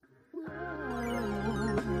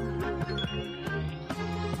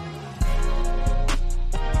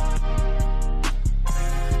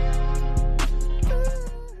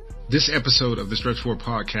This episode of the Stretch 4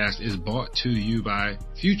 podcast is brought to you by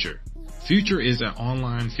Future. Future is an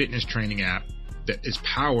online fitness training app that is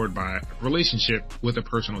powered by a relationship with a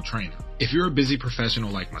personal trainer. If you're a busy professional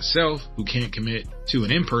like myself who can't commit to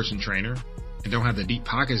an in-person trainer and don't have the deep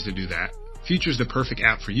pockets to do that, Future is the perfect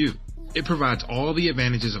app for you. It provides all the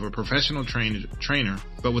advantages of a professional trainer,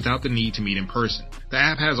 but without the need to meet in person. The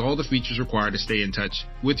app has all the features required to stay in touch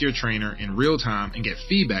with your trainer in real time and get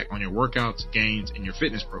feedback on your workouts, gains, and your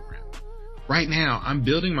fitness program. Right now, I'm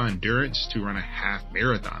building my endurance to run a half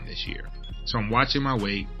marathon this year. So I'm watching my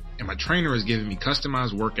weight, and my trainer is giving me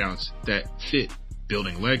customized workouts that fit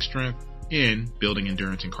building leg strength and building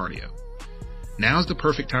endurance and cardio. Now's the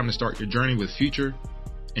perfect time to start your journey with Future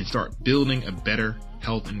and start building a better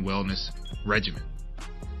health and wellness regimen.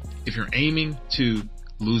 If you're aiming to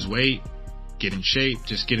lose weight, get in shape,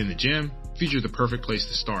 just get in the gym, Future is the perfect place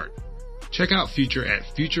to start. Check out Future at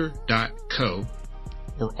future.co,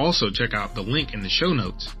 or also check out the link in the show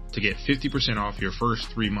notes to get 50% off your first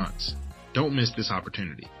 3 months. Don't miss this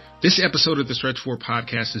opportunity. This episode of the Stretch 4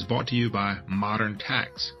 podcast is brought to you by Modern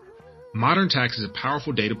Tax. Modern Tax is a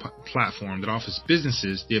powerful data platform that offers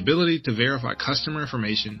businesses the ability to verify customer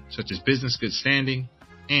information such as business good standing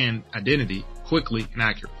and identity quickly and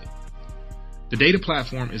accurately. The data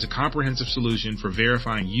platform is a comprehensive solution for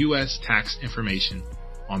verifying U.S. tax information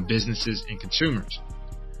on businesses and consumers.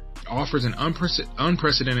 It offers an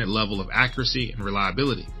unprecedented level of accuracy and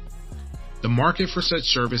reliability. The market for such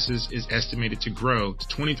services is estimated to grow to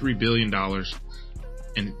 $23 billion,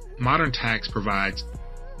 and Modern Tax provides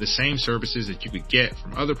the same services that you could get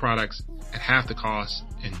from other products at half the cost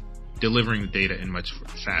and delivering the data in much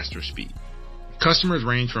faster speed. Customers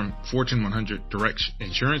range from Fortune 100 direct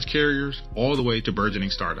insurance carriers all the way to burgeoning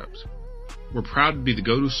startups. We're proud to be the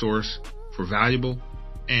go-to source for valuable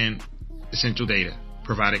and essential data,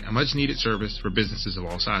 providing a much needed service for businesses of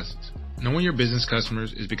all sizes. Knowing your business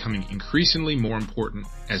customers is becoming increasingly more important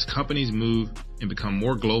as companies move and become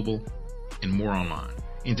more global and more online.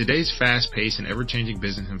 In today's fast-paced and ever-changing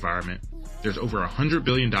business environment, there's over $100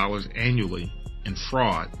 billion annually in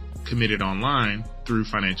fraud committed online through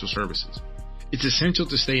financial services. It's essential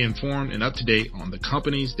to stay informed and up to date on the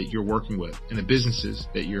companies that you're working with and the businesses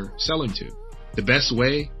that you're selling to. The best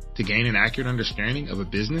way to gain an accurate understanding of a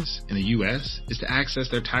business in the U.S. is to access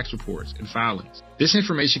their tax reports and filings. This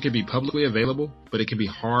information can be publicly available, but it can be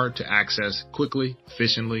hard to access quickly,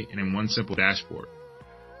 efficiently, and in one simple dashboard.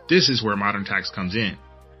 This is where Modern Tax comes in,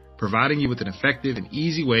 providing you with an effective and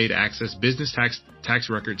easy way to access business tax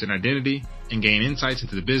records and identity and gain insights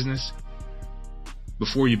into the business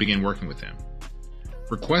before you begin working with them.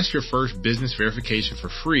 Request your first business verification for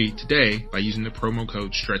free today by using the promo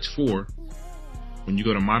code STRETCH4 when you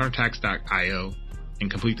go to moderntax.io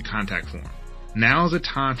and complete the contact form. Now is the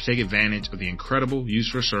time to take advantage of the incredible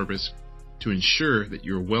useful service to ensure that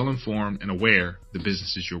you're well informed and aware of the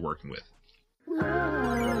businesses you're working with.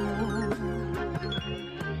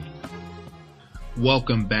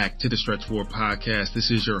 Welcome back to the Stretch 4 podcast.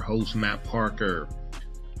 This is your host, Matt Parker.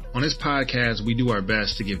 On this podcast, we do our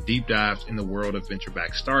best to give deep dives in the world of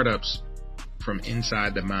venture-backed startups from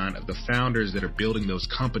inside the mind of the founders that are building those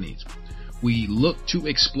companies. We look to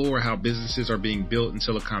explore how businesses are being built in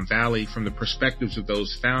Silicon Valley from the perspectives of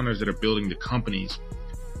those founders that are building the companies.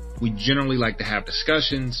 We generally like to have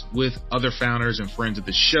discussions with other founders and friends of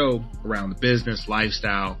the show around the business,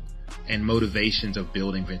 lifestyle, and motivations of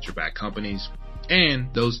building venture-backed companies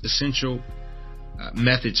and those essential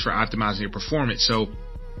methods for optimizing your performance. So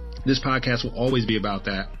this podcast will always be about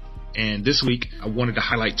that. And this week, I wanted to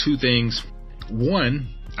highlight two things. One,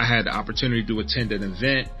 I had the opportunity to attend an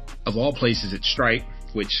event of all places at Stripe,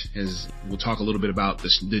 which is, we'll talk a little bit about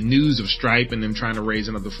the news of Stripe and them trying to raise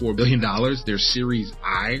another $4 billion, their Series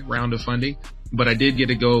I round of funding. But I did get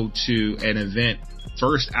to go to an event,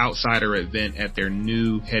 first outsider event at their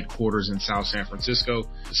new headquarters in South San Francisco.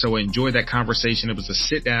 So I enjoyed that conversation. It was a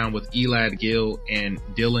sit down with Elad Gil and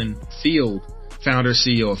Dylan Field, founder,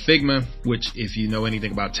 CEO of Figma, which if you know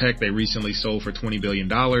anything about tech, they recently sold for $20 billion.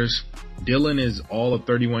 Dylan is all of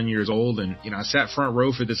 31 years old. And, I sat front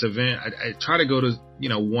row for this event. I try to go to,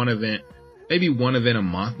 one event, maybe one event a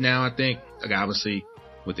month now, I think. Like obviously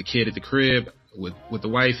with the kid at the crib, with the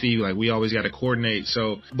wifey, like we always got to coordinate.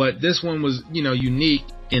 So, but this one was, unique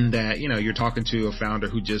in that, you're talking to a founder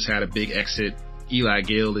who just had a big exit. Eli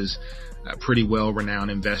Gil is a pretty well-renowned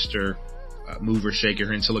investor, mover shaker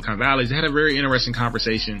here in Silicon Valley. They had a very interesting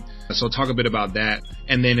conversation. So I'll talk a bit about that.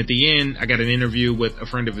 And then at the end, I got an interview with a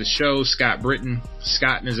friend of the show, Scott Britton.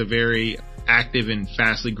 Scott is a very active and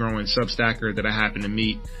fastly growing Substacker that I happen to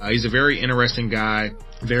meet. He's a very interesting guy,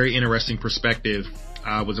 very interesting perspective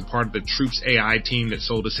was a part of the Troops AI team that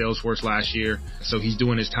sold to Salesforce last year. So he's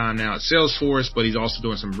doing his time now at Salesforce, but he's also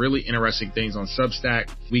doing some really interesting things on Substack.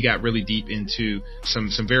 We got really deep into some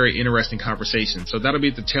very interesting conversations. So that'll be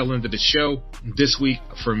at the tail end of the show. This week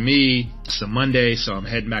for me, it's a Monday, so I'm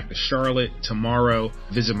heading back to Charlotte tomorrow,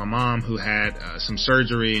 visit my mom who had some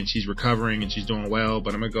surgery and she's recovering and she's doing well,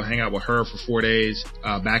 but I'm going to go hang out with her for 4 days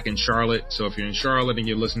back in Charlotte. So if you're in Charlotte and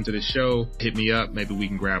you're listening to this show, hit me up. Maybe we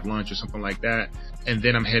can grab lunch or something like that. And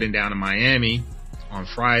then I'm heading down to Miami on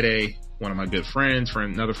Friday. One of my good friends,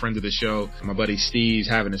 another friend of the show, my buddy Steve's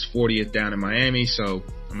having his 40th down in Miami. So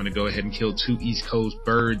I'm going to go ahead and kill 2 East Coast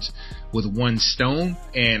birds with 1 stone.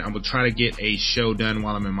 And I'm going to try to get a show done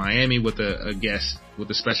while I'm in Miami with a guest,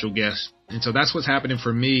 with a special guest. And so that's what's happening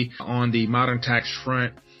for me on the modern tax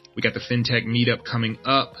front. We got the FinTech meetup coming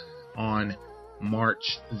up on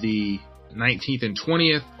March the 19th and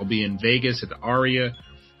 20th. I'll be in Vegas at the Aria.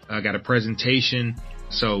 I got a presentation.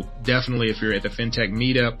 So definitely if you're at the FinTech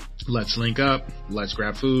meetup, let's link up, let's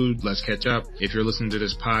grab food, let's catch up. If you're listening to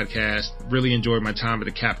this podcast, really enjoyed my time at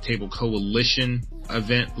the Cap Table Coalition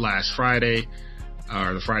event last Friday,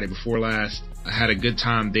 or the Friday before last. I had a good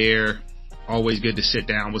time there. Always good to sit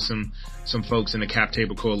down with some folks in the Cap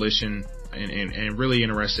Table Coalition and really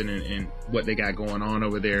interested in what they got going on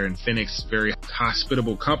over there in Phoenix. Very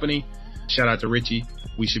hospitable company. Shout out to Richie.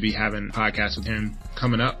 We should be having a podcast with him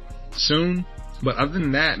coming up soon. But other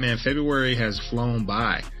than that, man, February has flown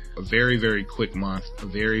by. A very, very quick month. A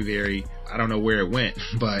very, I don't know where it went,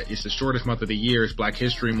 but it's the shortest month of the year. It's Black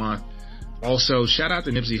History Month. Also, shout out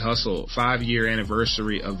to Nipsey Hussle, 5-year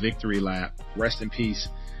anniversary of Victory Lap. Rest in peace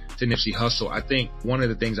to Nipsey Hussle. I think one of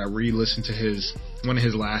the things I re-listened to one of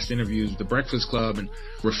his last interviews with the Breakfast Club and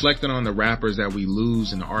reflecting on the rappers that we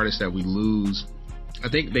lose and the artists that we lose. I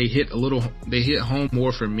think they hit home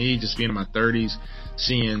more for me just being in my 30s,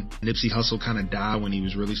 seeing Nipsey Hussle kind of die when he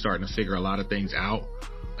was really starting to figure a lot of things out.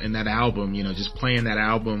 And that album, just playing that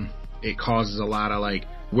album, it causes a lot of like,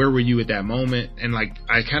 where were you at that moment? And like,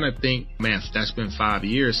 I kind of think, man, that's been 5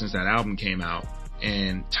 years since that album came out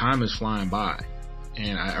and time is flying by.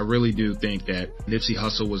 And I really do think that Nipsey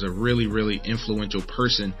Hussle was a really, really influential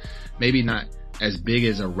person. Maybe not as big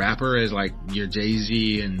as a rapper as like your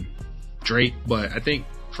Jay-Z and Drake, but I think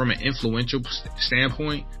from an influential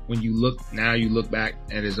standpoint, when you look back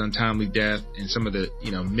at his untimely death and some of the,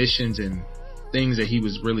 missions and things that he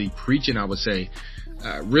was really preaching, I would say,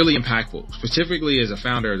 really impactful, specifically as a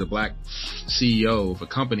founder, as a Black CEO of a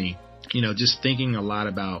company, just thinking a lot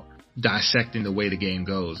about dissecting the way the game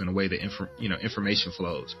goes and the way the information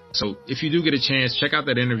flows. So if you do get a chance, check out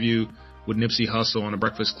that interview with Nipsey Hussle on the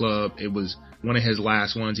Breakfast Club. It was one of his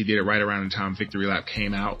last ones. He did it right around the time Victory Lap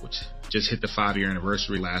came out, which just hit the 5-year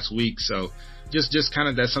anniversary last week. So just kind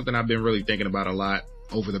of, that's something I've been really thinking about a lot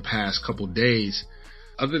over the past couple days.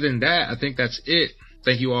 Other than that, I think that's it.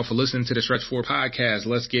 Thank you all for listening to the Stretch 4 podcast.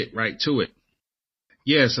 Let's get right to it.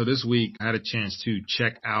 Yeah, so this week I had a chance to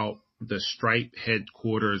check out the Stripe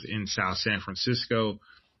headquarters in South San Francisco.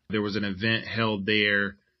 There was an event held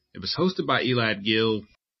there. It was hosted by Elad Gil.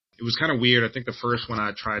 It was kind of weird. I think the first one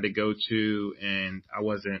I tried to go to and I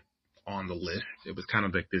wasn't on the list. It was kind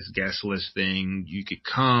of like this guest list thing. You could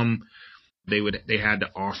come. They had to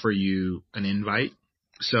offer you an invite.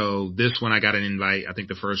 So this one I got an invite. I think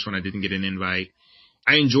the first one I didn't get an invite.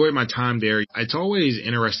 I enjoyed my time there. It's always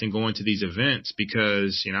interesting going to these events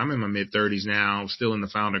because, I'm in my mid-30s now, still in the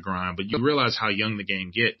founder grind, but you realize how young the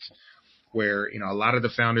game gets where, a lot of the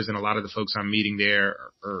founders and a lot of the folks I'm meeting there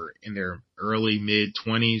are in their early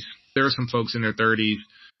mid-20s. There are some folks in their 30s,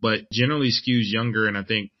 but generally skews younger. And I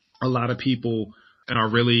think a lot of people are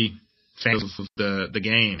really fans of the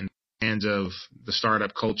game and fans of the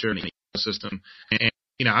startup culture and the ecosystem. And,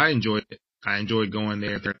 I enjoyed it. I enjoyed going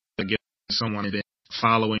there to get someone and then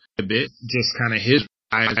following a bit, just kind of his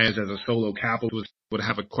eyes as a solo capitalist. Would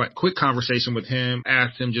have a quick conversation with him,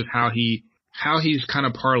 asked him just how he's kind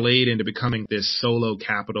of parlayed into becoming this solo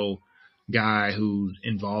capital guy who's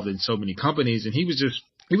involved in so many companies. And he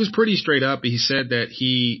was pretty straight up. He said that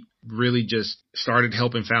he really just started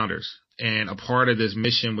helping founders. And a part of this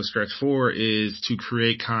mission with Stretch 4 is to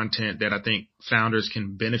create content that I think founders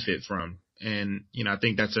can benefit from. And, I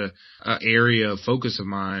think that's a area of focus of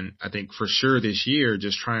mine. I think for sure this year,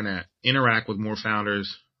 just trying to interact with more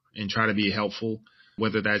founders and try to be helpful,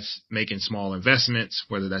 whether that's making small investments,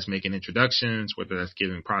 whether that's making introductions, whether that's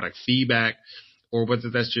giving product feedback, or whether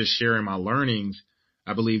that's just sharing my learnings.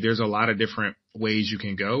 I believe there's a lot of different ways you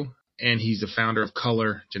can go. And he's the founder of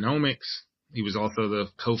Color Genomics. He was also the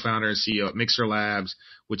co-founder and CEO of Mixer Labs,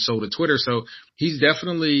 which sold to Twitter. So he's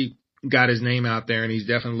definitely got his name out there, and he's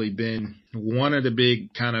definitely been one of the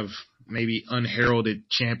big kind of maybe unheralded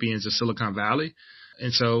champions of Silicon Valley.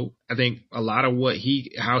 And so I think a lot of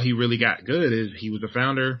how he really got good is he was the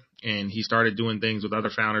founder and he started doing things with other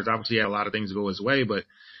founders. Obviously, he had a lot of things go his way, but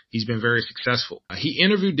he's been very successful. He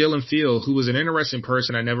interviewed Dylan Field, who was an interesting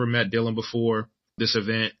person. I never met Dylan before this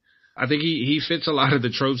event. I think he fits a lot of the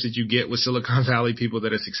tropes that you get with Silicon Valley people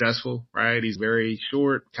that are successful, right? He's very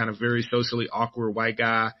short, kind of very socially awkward white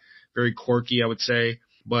guy, very quirky, I would say.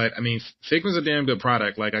 But I mean, Figma's a damn good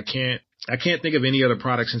product. Like I can't think of any other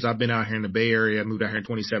product since I've been out here in the Bay Area. I moved out here in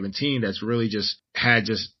 2017. That's really just had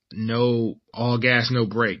no all gas, no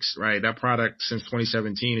brakes, right? That product since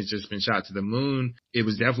 2017 has just been shot to the moon. It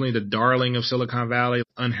was definitely the darling of Silicon Valley,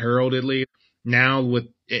 unheraldedly. Now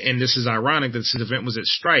and this is ironic that this event was at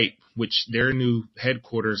Stripe, which their new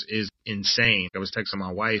headquarters is insane. I was texting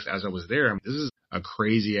my wife as I was there. This is a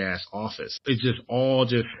crazy ass office. It's just all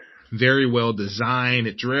very well designed.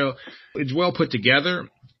 It's well put together,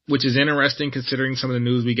 which is interesting considering some of the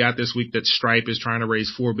news we got this week that Stripe is trying to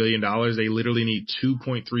raise $4 billion. They literally need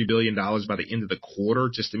 $2.3 billion by the end of the quarter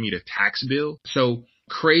just to meet a tax bill. So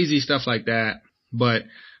crazy stuff like that. But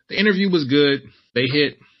the interview was good. They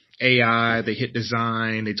hit AI, they hit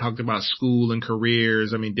design, they talked about school and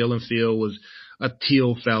careers. I mean, Dylan Field was a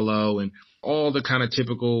Teal fellow and all the kind of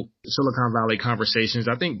typical Silicon Valley conversations.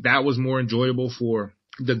 I think that was more enjoyable for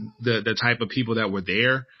the type of people that were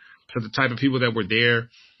there. So the type of people that were there,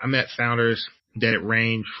 I met founders that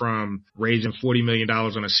range from raising $40 million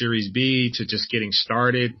on a Series B to just getting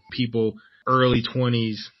started, people early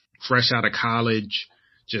 20s, fresh out of college,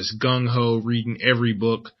 just gung-ho, reading every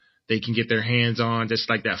book they can get their hands on, just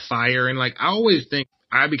like that fire. And like, I always think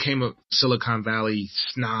I became a Silicon Valley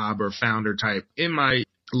snob or founder type in my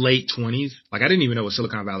late 20s. Like I didn't even know what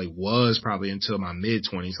Silicon Valley was probably until my mid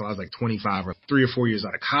 20s. So I was like 25 or 3 or 4 years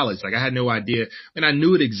out of college. Like I had no idea. And I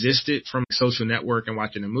knew it existed from Social Network and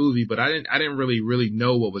watching the movie, but I didn't really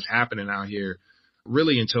know what was happening out here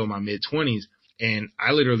really until my mid 20s. And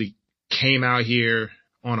I literally came out here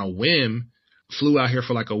on a whim, flew out here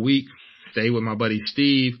for like a week, stayed with my buddy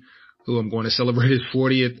Steve, who I'm going to celebrate his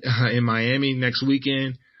 40th in Miami next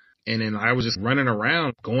weekend. And then I was just running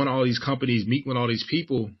around, going to all these companies, meeting with all these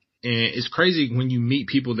people. And it's crazy when you meet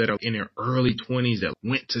people that are in their early 20s that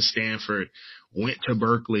went to Stanford, went to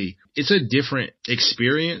Berkeley. It's a different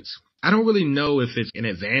experience. I don't really know if it's an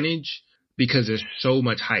advantage because there's so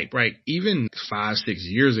much hype, right? Even 5, 6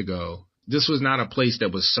 years ago, this was not a place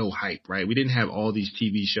that was so hype, right? We didn't have all these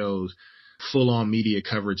TV shows, full on media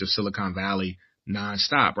coverage of Silicon Valley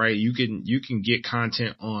nonstop, right? You can get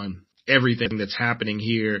content on everything that's happening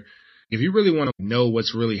here. If you really want to know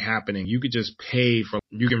what's really happening, you could just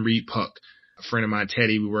you can read Puck. A friend of mine,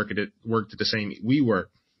 Teddy, we worked at the same WeWork.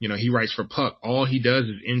 You know, he writes for Puck. All he does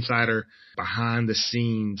is insider behind the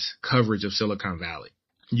scenes coverage of Silicon Valley.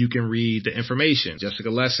 You can read the information. Jessica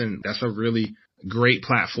Lesson, that's a really great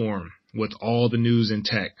platform with all the news in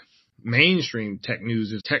tech. Mainstream tech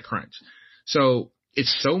news is TechCrunch. So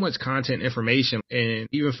it's so much content information. And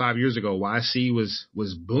even 5 years ago, YC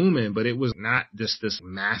was booming, but it was not just this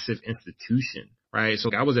massive institution, right? So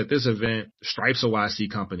I was at this event, Stripe's a YC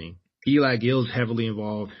company. Eli Gill's heavily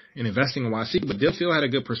involved in investing in YC, but Dylan Field had a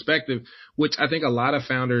good perspective, which I think a lot of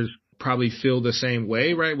founders probably feel the same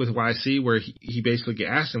way, right? With YC, where he basically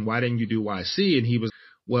asked him, why didn't you do YC? And he was,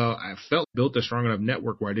 well, I built a strong enough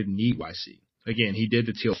network where I didn't need YC. Again, he did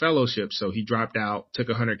the Thiel Fellowship. So he dropped out, took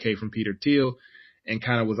 $100K from Peter Thiel, and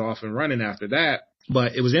kind of was off and running after that.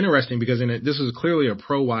 But it was interesting because this was clearly a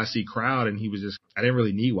pro YC crowd, and he was just, I didn't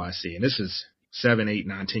really need YC. And this is 7, 8,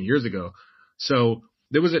 9, 10 years ago. So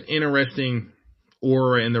there was an interesting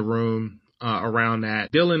aura in the room around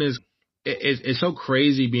that. Dylan it's so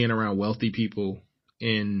crazy being around wealthy people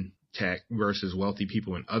in tech versus wealthy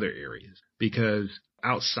people in other areas, because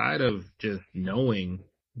outside of just knowing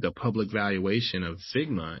the public valuation of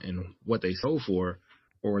Figma and what they sold for,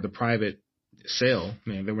 or the private sale,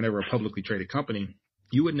 man, they were never a publicly traded company,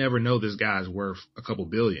 you would never know this guy's worth a couple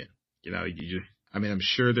billion. You know, I'm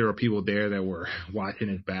sure there are people there that were watching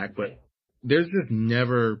his back, but there's just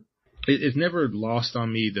it's never lost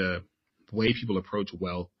on me the way people approach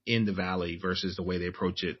wealth in the Valley versus the way they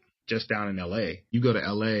approach it just down in LA. You go to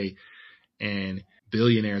LA and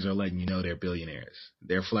billionaires are letting you know they're billionaires.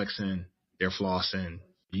 They're flexing, they're flossing.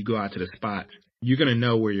 You go out to the spot, you're going to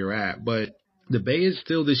know where you're at. But the Bay is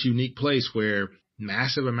still this unique place where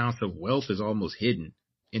massive amounts of wealth is almost hidden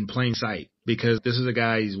in plain sight, because this is a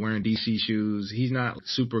guy, he's wearing DC shoes. He's not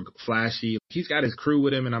super flashy. He's got his crew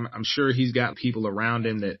with him, and I'm sure he's got people around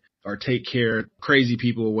him that are take care, crazy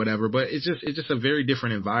people or whatever. But it's just a very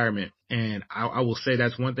different environment. And I will say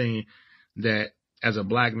that's one thing that as a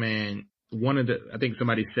black man, I think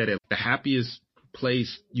somebody said it, the happiest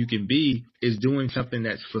place you can be is doing something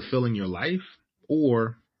that's fulfilling your life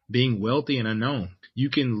or being wealthy and unknown. You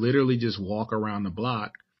can literally just walk around the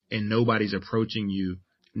block and nobody's approaching you.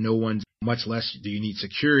 No one's, much less do you need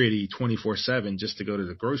security 24/7 just to go to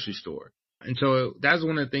the grocery store. And so that's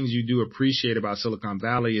one of the things you do appreciate about Silicon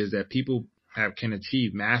Valley is that people can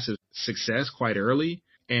achieve massive success quite early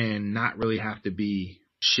and not really have to be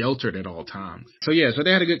sheltered at all times. So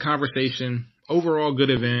they had a good conversation. Overall, good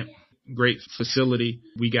event, great facility.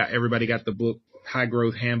 Everybody got the book, High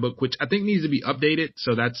Growth Handbook, which I think needs to be updated.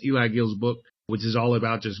 So that's Eli Gill's book, which is all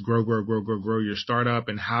about just grow your startup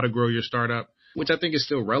and how to grow your startup, which I think is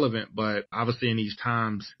still relevant. But obviously in these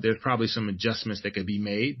times, there's probably some adjustments that could be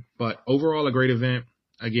made. But overall, a great event.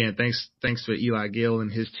 Again, thanks to Eli Gill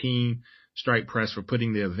and his team, Strike Press, for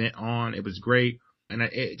putting the event on. It was great. And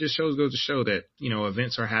it just goes to show that,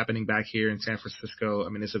 events are happening back here in San Francisco. I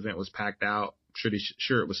mean, this event was packed out. I'm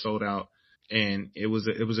sure it was sold out. And it was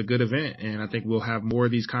a good event. And I think we'll have more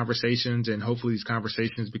of these conversations, and hopefully these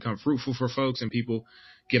conversations become fruitful for folks and people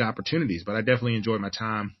get opportunities. But I definitely enjoyed my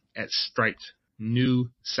time at Stripe's new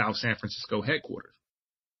South San Francisco headquarters.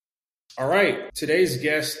 All right. Today's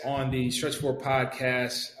guest on the Stretch 4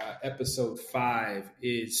 podcast, episode 5,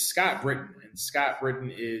 is Scott Britton. And Scott Britton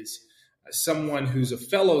is someone who's a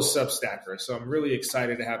fellow Substacker. So I'm really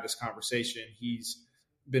excited to have this conversation. He's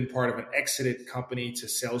been part of an exited company to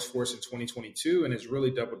Salesforce in 2022 and has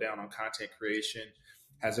really doubled down on content creation,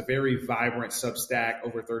 has a very vibrant Substack,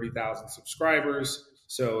 over 30,000 subscribers.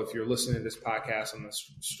 So if you're listening to this podcast on the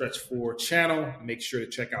Stretch 4 channel, make sure to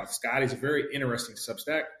check out Scott. He's a very interesting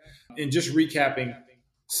Substack. And just recapping,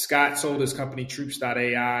 Scott sold his company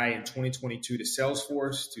Troops.ai in 2022 to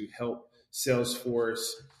Salesforce to help Salesforce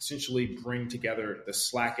essentially bring together the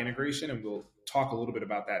Slack integration. And we'll talk a little bit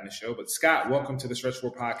about that in the show. But Scott, welcome to the Stretch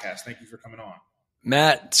 4 podcast. Thank you for coming on.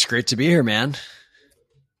 Matt, it's great to be here, man.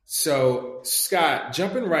 So Scott,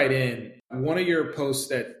 jumping right in, one of your posts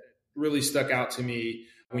that really stuck out to me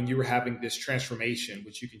when you were having this transformation,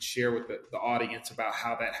 which you can share with the audience about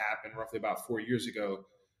how that happened roughly about 4 years ago.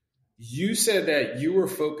 You said that you were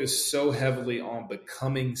focused so heavily on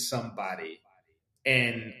becoming somebody.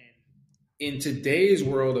 And in today's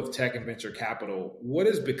world of tech and venture capital, what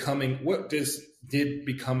did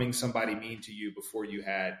becoming somebody mean to you before you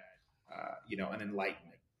had, an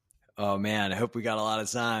enlightenment? Oh man, I hope we got a lot of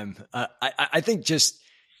time. I think just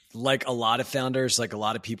like a lot of founders, like a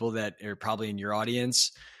lot of people that are probably in your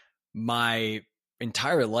audience, my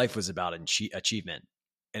entire life was about achievement.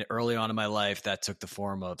 And early on in my life, that took the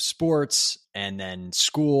form of sports, and then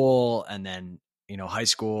school, and then, high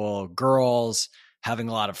school, girls, having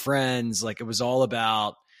a lot of friends. Like it was all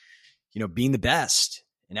about, being the best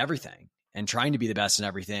in everything and trying to be the best in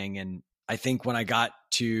everything. And I think when I got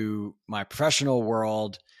to my professional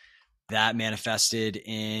world, that manifested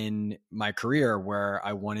in my career, where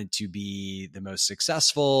I wanted to be the most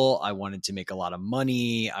successful. I wanted to make a lot of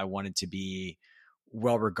money. I wanted to be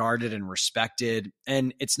well regarded and respected.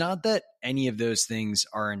 And it's not that any of those things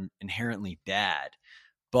are inherently bad,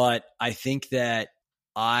 but I think that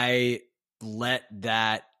I let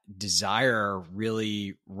that desire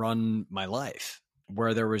really run my life,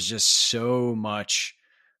 where there was just so much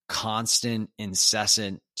constant,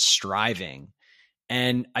 incessant striving.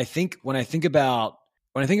 And I think when I think about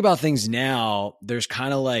things now, there's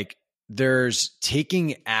kind of like, there's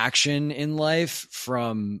taking action in life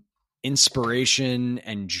from inspiration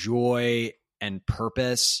and joy and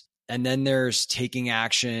purpose. And then there's taking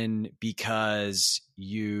action because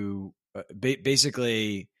you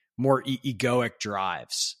basically more egoic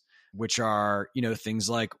drives, which are, things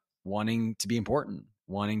like wanting to be important,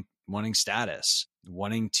 wanting status,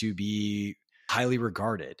 wanting to be highly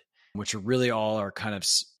regarded, which are really all are kind of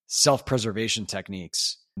self-preservation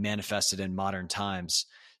techniques manifested in modern times.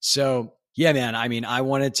 So yeah, man, I mean, I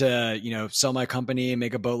wanted to, sell my company and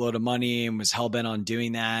make a boatload of money, and was hell-bent on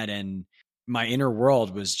doing that. And my inner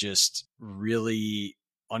world was just really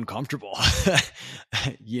uncomfortable.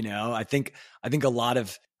 I think a lot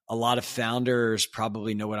of founders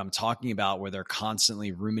probably know what I'm talking about, where they're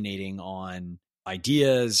constantly ruminating on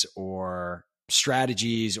ideas or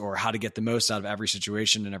strategies or how to get the most out of every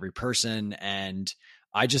situation and every person. And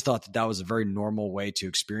I just thought that was a very normal way to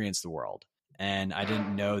experience the world. And I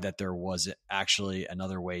didn't know that there was actually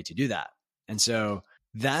another way to do that. And so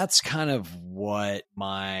that's kind of what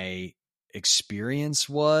my experience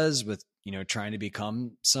was with, trying to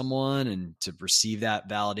become someone and to receive that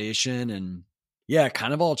validation. And yeah, it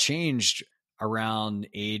kind of all changed around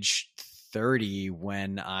age 30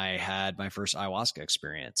 when I had my first ayahuasca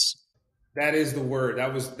experience. That is the word.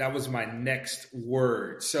 That was my next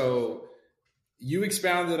word. So you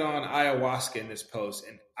expounded on ayahuasca in this post,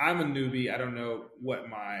 and I'm a newbie. I don't know what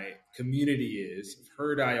my community is. I've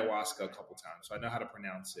heard ayahuasca a couple times, so I know how to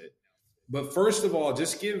pronounce it. But first of all,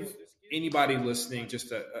 just give anybody listening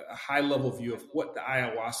just a high level view of what the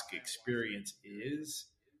ayahuasca experience is,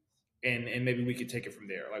 and maybe we could take it from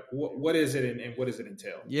there. Like, what is it, and what does it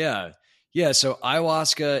entail? Yeah. Yeah. So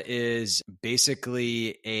ayahuasca is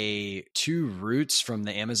basically two roots from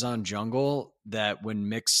the Amazon jungle that, when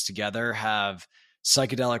mixed together, have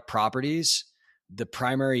psychedelic properties. The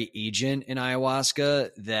primary agent in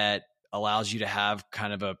ayahuasca that allows you to have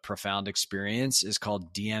kind of a profound experience is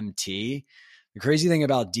called DMT. The crazy thing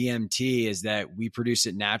about DMT is that we produce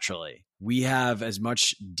it naturally. We have as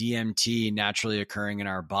much DMT naturally occurring in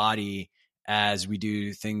our body as we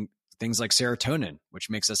do things like serotonin, which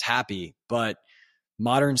makes us happy. But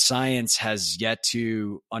modern science has yet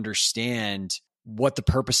to understand what the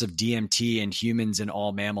purpose of DMT in humans and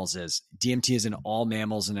all mammals is. DMT is in all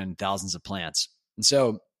mammals and in thousands of plants. And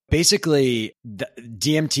so basically, the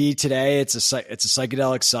DMT today, it's a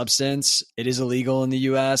psychedelic substance. It is illegal in the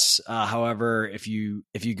US. However, if you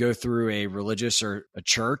go through a religious or a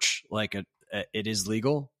church, it is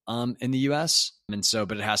legal in the US. And so,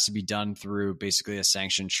 but it has to be done through basically a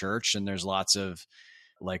sanctioned church. And there's lots of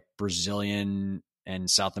like Brazilian and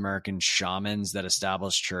South American shamans that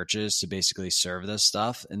establish churches to basically serve this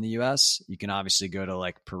stuff in the US. You can obviously go to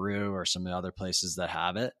like Peru or some of the other places that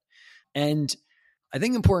have it. And I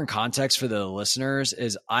think important context for the listeners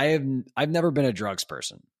is I've never been a drugs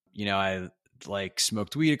person. You know, I like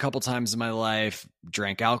smoked weed a couple times in my life,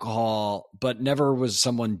 drank alcohol, but never was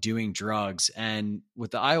someone doing drugs. And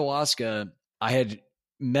with the ayahuasca, I had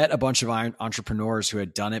met a bunch of entrepreneurs who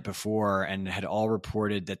had done it before and had all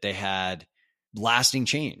reported that they had lasting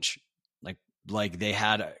change. Like they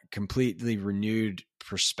had a completely renewed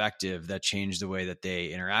perspective that changed the way that they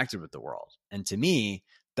interacted with the world. And to me,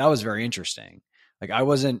 that was very interesting. Like I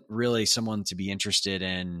wasn't really someone to be interested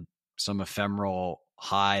in some ephemeral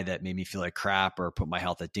high that made me feel like crap or put my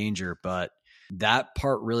health at danger. But that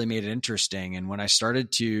part really made it interesting. And when I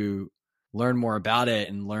started to learn more about it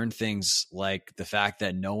and learn things like the fact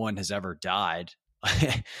that no one has ever died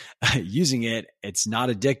using it, it's not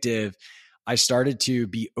addictive, I started to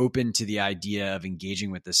be open to the idea of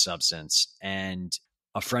engaging with this substance. And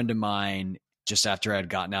a friend of mine, just after I'd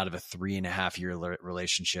gotten out of a 3.5-year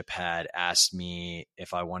relationship, had asked me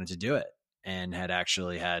if I wanted to do it, and had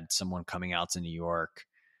actually had someone coming out to New York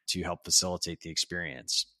to help facilitate the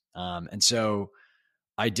experience. And so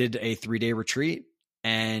I did a 3-day retreat.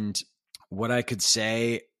 And what I could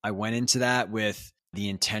say, I went into that with the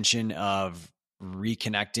intention of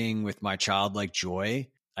reconnecting with my childlike joy,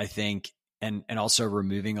 I think, and also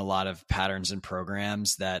removing a lot of patterns and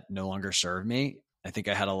programs that no longer serve me. I think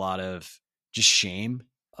I had a lot of just shame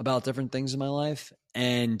about different things in my life.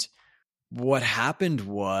 And what happened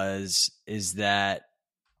is that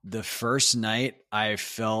the first night I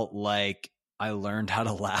felt like I learned how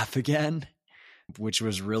to laugh again, which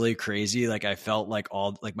was really crazy. Like I felt like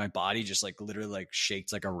my body just like literally like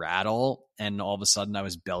shaked like a rattle. And all of a sudden I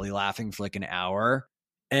was belly laughing for like an hour.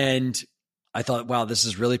 And I thought, wow, this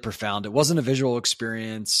is really profound. It wasn't a visual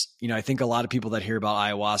experience. You know, I think a lot of people that hear about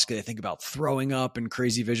ayahuasca, they think about throwing up and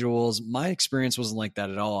crazy visuals. My experience wasn't like that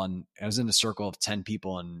at all. And I was in a circle of 10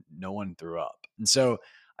 people and no one threw up. And so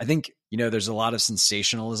I think, you know, there's a lot of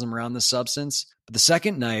sensationalism around the substance. But the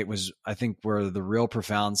second night was, I think, where the real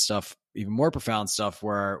profound stuff, even more profound stuff,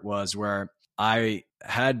 where I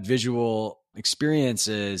had visual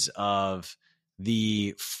experiences of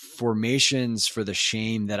the formations for the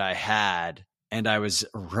shame that I had. And I was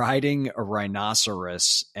riding a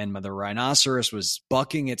rhinoceros, and the rhinoceros was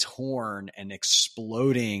bucking its horn and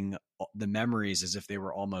exploding the memories as if they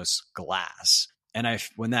were almost glass. And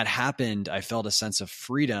when that happened, I felt a sense of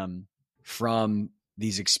freedom from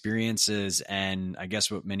these experiences, and I guess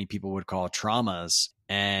what many people would call traumas,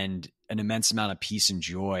 and an immense amount of peace and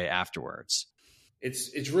joy afterwards.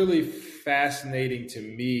 It's really fascinating to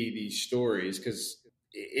me, these stories, because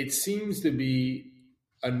it seems to be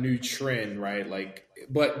a new trend, right? Like,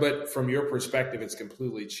 but from your perspective, it's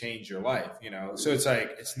completely changed your life, you know? So it's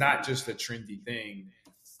like, it's not just a trendy thing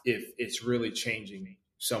if it's really changing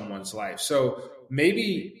someone's life. So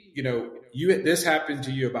maybe, you know, this happened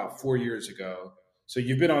to you about 4 years ago. So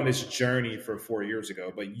you've been on this journey for 4 years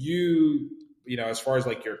ago, but you know, as far as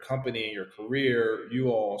like your company and your career, you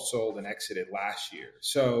all sold and exited last year.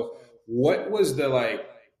 So what was the like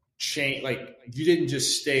change? Like you didn't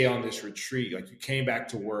just stay on this retreat, like you came back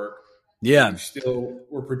to work. Yeah. You still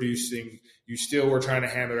were producing, you still were trying to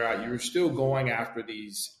hammer it out. You were still going after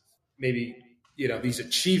these, maybe, you know, these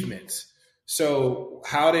achievements. So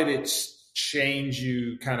how did it change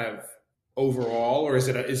you kind of overall, or is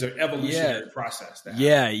it an evolutionary process?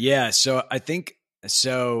 Yeah. So I think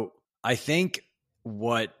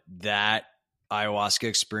what that ayahuasca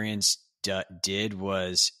experience did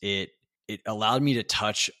was it allowed me to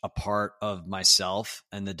touch a part of myself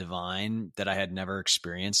and the divine that I had never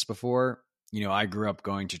experienced before. I grew up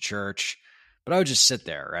going to church, but I would just sit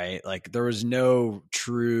there, right? Like there was no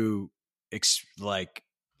true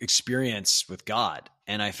experience with God.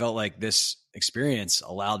 And I felt like this experience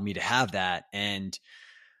allowed me to have that. And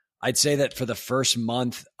I'd say that for the first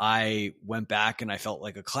month, I went back and I felt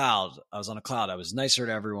like a cloud. I was on a cloud. I was nicer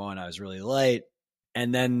to everyone. I was really light.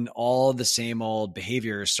 And then all the same old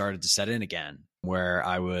behaviors started to set in again, where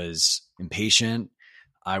I was impatient.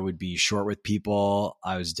 I would be short with people.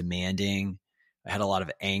 I was demanding. I had a lot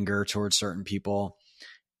of anger towards certain people.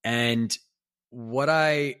 And what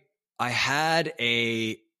I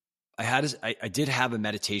did have a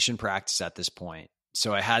meditation practice at this point.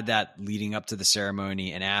 So I had that leading up to the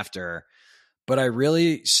ceremony and after, but I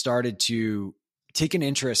really started to take an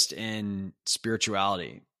interest in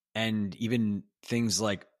spirituality and even things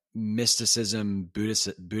like mysticism,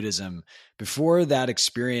 Buddhism. Before that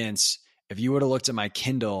experience, if you would have looked at my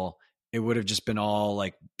Kindle, it would have just been all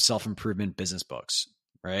like self-improvement business books,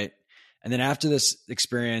 right? And then after this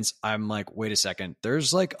experience, I'm like, wait a second,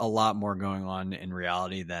 there's like a lot more going on in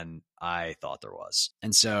reality than I thought there was.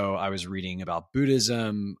 And so I was reading about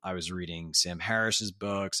Buddhism. I was reading Sam Harris's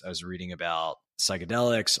books. I was reading about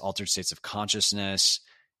psychedelics, altered states of consciousness.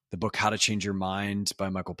 The book, How to Change Your Mind by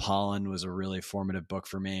Michael Pollan was a really formative book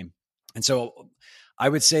for me. And so I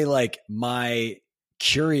would say like my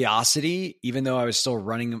curiosity, even though I was still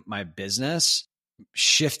running my business,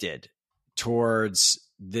 shifted towards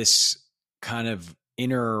this kind of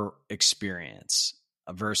inner experience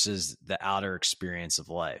versus the outer experience of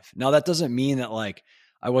life. Now, that doesn't mean that like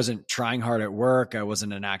I wasn't trying hard at work. I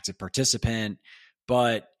wasn't an active participant,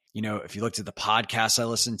 but if you looked at the podcasts I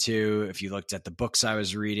listened to, if you looked at the books I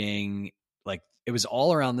was reading, like it was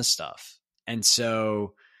all around this stuff. And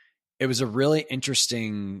so it was a really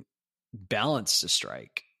interesting balance to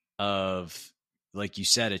strike of, like you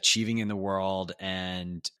said, achieving in the world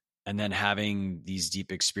and then having these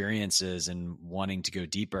deep experiences and wanting to go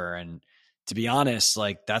deeper. And to be honest,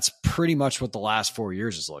 like that's pretty much what the last 4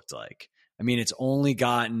 years has looked like. I mean, it's only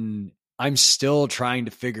gotten, I'm still trying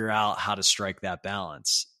to figure out how to strike that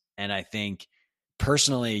balance. And I think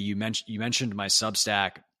personally, you mentioned my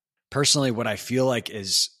Substack. Personally, what I feel like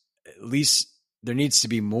is, at least there needs to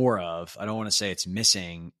be more of, I don't want to say it's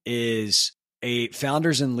missing, is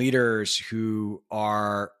founders and leaders who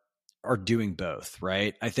are doing both,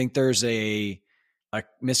 right? I think there's a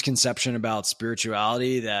misconception about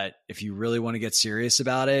spirituality that if you really want to get serious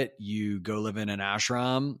about it, you go live in an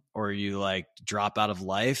ashram or you like drop out of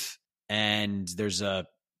life. And there's a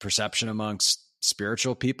perception amongst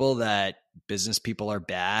spiritual people that business people are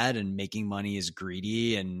bad and making money is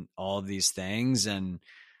greedy and all of these things. And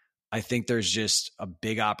I think there's just a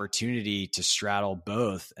big opportunity to straddle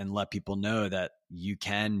both and let people know that you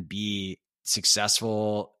can be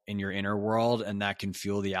successful in your inner world and that can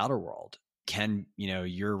fuel the outer world. Can,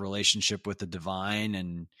 your relationship with the divine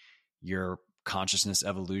and your consciousness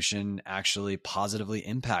evolution actually positively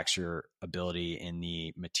impacts your ability in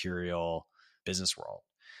the material business world.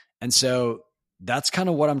 And so that's kind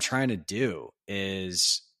of what I'm trying to do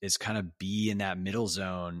is kind of be in that middle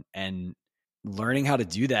zone, and learning how to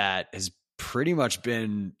do that has pretty much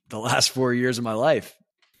been the last 4 years of my life.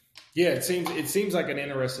 Yeah, it seems like an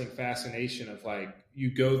interesting fascination of like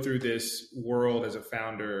you go through this world as a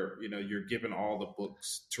founder, you're given all the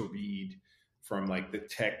books to read from like the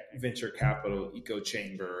tech venture capital echo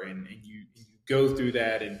chamber, and you go through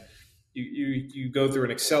that, and you go through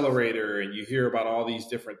an accelerator and you hear about all these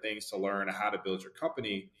different things to learn how to build your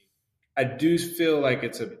company. I do feel like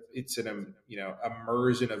it's an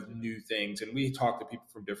immersion of new things, and we talk to people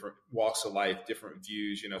from different walks of life, different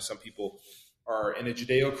views. Some people are in a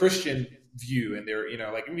Judeo-Christian view, and they're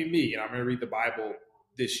like me. I'm going to read the Bible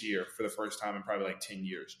this year for the first time in probably like 10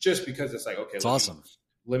 years, just because it's like, okay, it's awesome.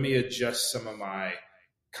 Let me adjust some of my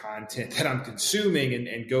content that I'm consuming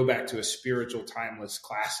and go back to a spiritual, timeless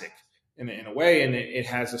classic in a way, and it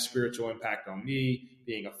has a spiritual impact on me,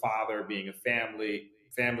 being a father, being a family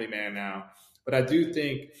man now. But I do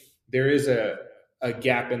think there is a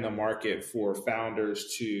gap in the market for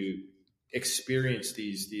founders to experience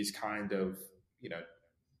these kind of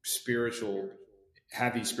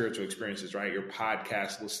have these spiritual experiences, right? Your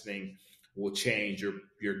podcast listening will change, your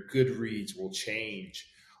Goodreads will change.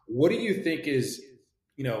 What do you think is,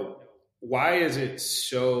 why is it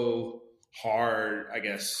so hard, I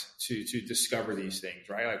guess, to discover these things,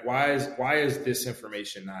 right? Like why is this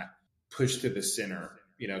information not pushed to the center?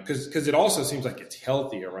 You know, because it also seems like it's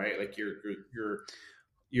healthier, right? Like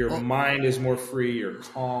your mind is more free, you're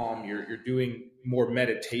calm, you're doing more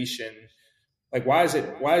meditation. Like why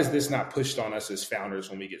is this not pushed on us as founders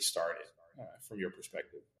when we get started, from your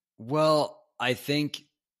perspective? Well, I think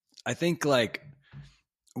like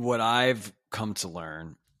what I've come to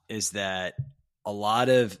learn is that a lot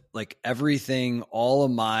of like everything, all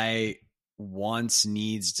of my wants,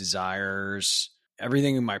 needs, desires,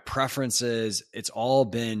 everything in my preferences, it's all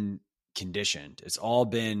been conditioned. It's all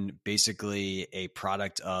been basically a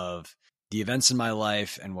product of the events in my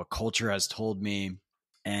life and what culture has told me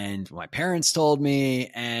and what my parents told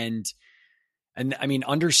me. And I mean,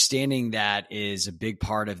 understanding that is a big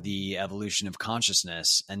part of the evolution of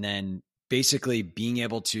consciousness. And then basically being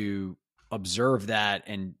able to observe that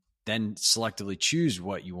and then selectively choose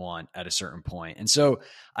what you want at a certain point. And so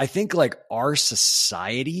I think like our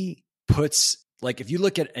society puts, like, if you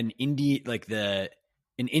look at in India,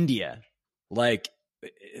 like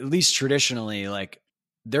at least traditionally, like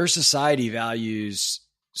their society values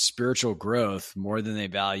spiritual growth more than they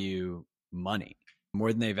value money,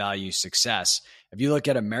 more than they value success. If you look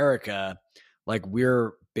at America, like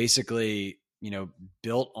we're basically,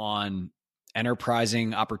 built on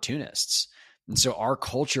enterprising opportunists. And so our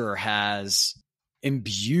culture has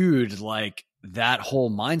imbued like that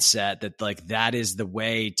whole mindset that like that is the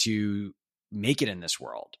way to make it in this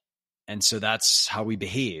world. And so that's how we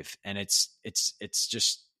behave. And it's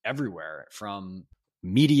just everywhere, from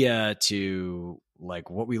media to like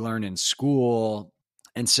what we learn in school.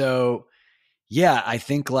 And so, yeah, I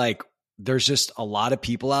think like there's just a lot of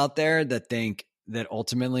people out there that think that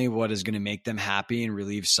ultimately what is going to make them happy and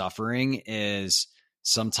relieve suffering is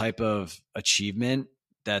some type of achievement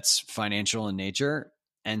that's financial in nature,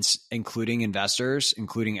 and including investors,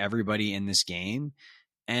 including everybody in this game.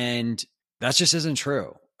 And that just isn't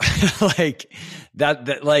true. Like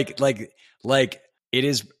it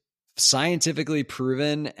is scientifically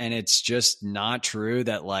proven, and it's just not true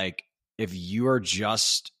that like if you are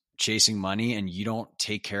just chasing money and you don't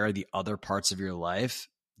take care of the other parts of your life,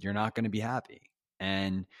 you're not going to be happy.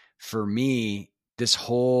 And for me, this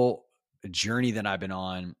whole journey that I've been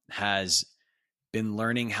on has been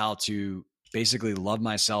learning how to basically love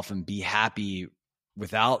myself and be happy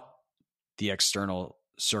without the external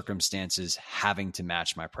circumstances having to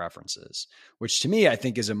match my preferences, which to me, I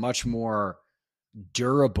think is a much more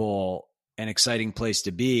durable and exciting place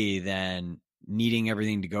to be than needing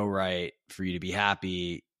everything to go right for you to be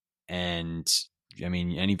happy. And I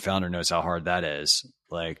mean, any founder knows how hard that is.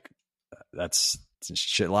 Like that's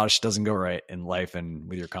shit. A lot of shit doesn't go right in life and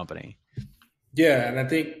with your company. Yeah. And I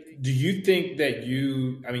think, do you think that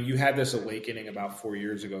you had this awakening about 4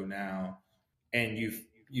 years ago now, and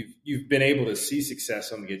you've been able to see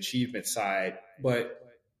success on the achievement side, but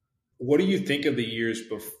what do you think of the years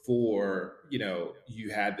before,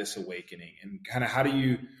 you had this awakening, and kind of how do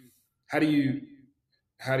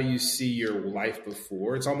you see your life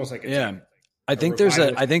before? It's almost like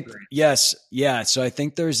yes. Yeah. So I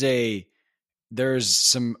think there's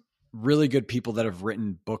some really good people that have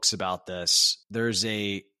written books about this. There's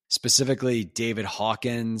specifically David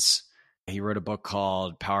Hawkins. He wrote a book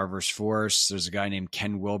called Power vs. Force. There's a guy named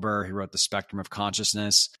Ken Wilber. He wrote The Spectrum of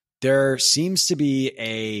Consciousness. There seems to be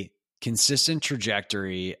a consistent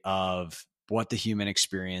trajectory of what the human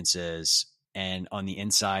experience is, and on the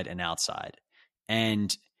inside and outside.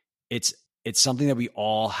 And it's something that we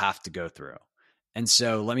all have to go through. And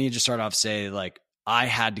so let me just start off, say like, I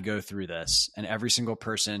had to go through this, and every single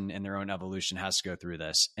person in their own evolution has to go through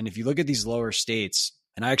this. And if you look at these lower states,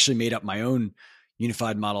 and I actually made up my own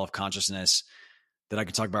unified model of consciousness that I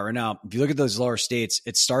can talk about right now. If you look at those lower states,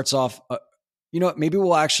 it starts off, maybe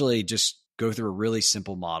we'll actually just go through a really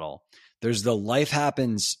simple model. There's the life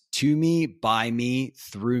happens to me, by me,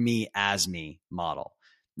 through me, as me model.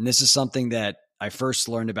 And this is something that I first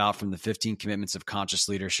learned about from the 15 Commitments of Conscious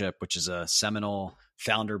Leadership, which is a seminal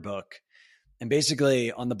founder book. And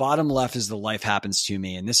basically on the bottom left is the life happens to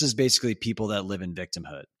me. And this is basically people that live in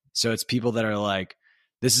victimhood. So it's people that are like,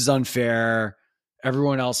 this is unfair.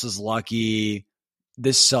 Everyone else is lucky.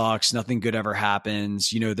 This sucks. Nothing good ever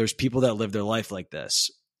happens. There's people that live their life like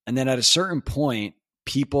this. And then at a certain point,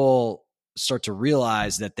 people start to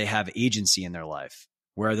realize that they have agency in their life,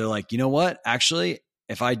 where they're like, you know what? Actually,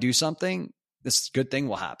 if I do something, this good thing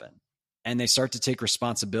will happen. And they start to take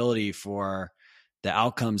responsibility for the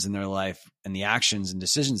outcomes in their life and the actions and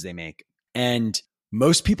decisions they make. And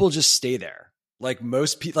most people just stay there. Like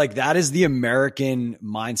most people, like that is the American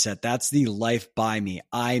mindset. That's the life by me.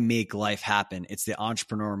 I make life happen. It's the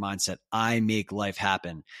entrepreneur mindset. I make life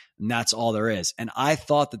happen. And that's all there is. And I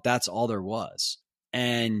thought that that's all there was.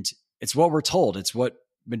 And it's what we're told. It's what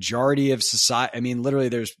majority of society, I mean, literally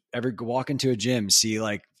there's walk into a gym, see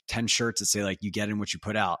like 10 shirts that say like, you get in what you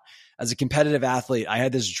put out. As a competitive athlete, I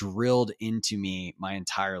had this drilled into me my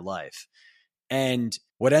entire life. And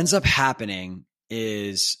what ends up happening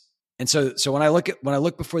is, and so when I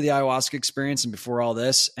look before the ayahuasca experience and before all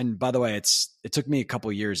this, and by the way, it took me a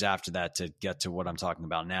couple years after that to get to what I'm talking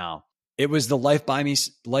about now. It was the life by me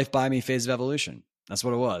phase of evolution. That's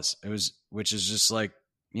what it was. Which is just like,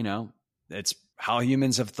 it's how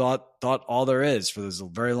humans have thought all there is for this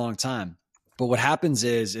very long time. But what happens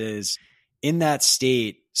is in that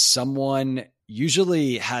state, someone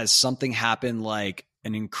usually has something happen, like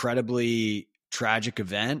an incredibly tragic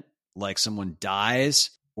event, like someone dies,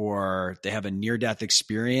 or they have a near-death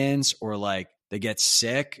experience, or like they get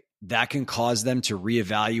sick, that can cause them to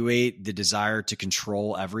reevaluate the desire to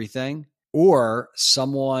control everything. Or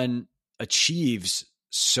someone achieves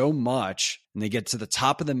so much and they get to the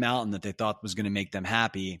top of the mountain that they thought was going to make them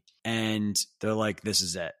happy. And they're like, this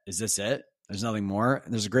is it. Is this it? There's nothing more.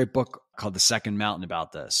 And there's a great book called The Second Mountain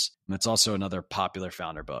about this. And it's also another popular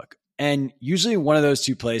founder book. And usually one of those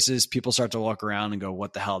two places, people start to walk around and go,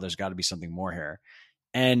 what the hell? There's got to be something more here.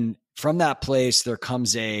 And from that place, there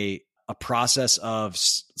comes a process of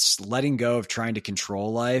letting go of trying to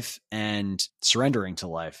control life and surrendering to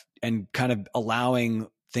life and kind of allowing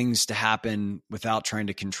things to happen without trying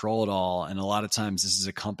to control it all. And a lot of times this is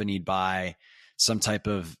accompanied by some type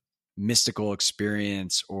of mystical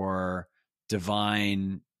experience or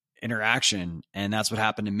divine interaction. And that's what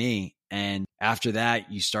happened to me. And after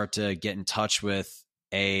that, you start to get in touch with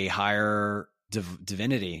a higher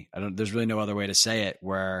divinity. There's really no other way to say it,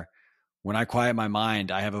 where when I quiet my mind,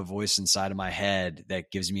 I have a voice inside of my head that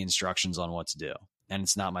gives me instructions on what to do. And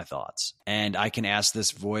it's not my thoughts. And I can ask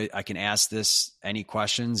this any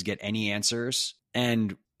questions, get any answers.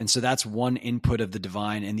 And so that's one input of the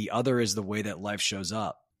divine. And the other is the way that life shows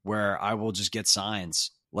up, where I will just get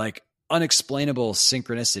signs, like unexplainable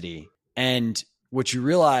synchronicity. And what you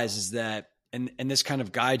realize is that, and this kind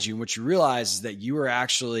of guides you, and what you realize is that you are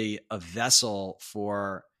actually a vessel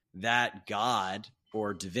for that God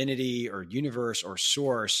or divinity or universe or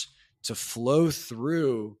source to flow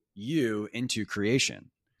through you into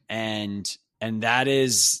creation. And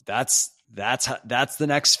that's the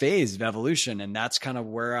next phase of evolution. And that's kind of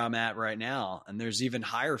where I'm at right now. And there's even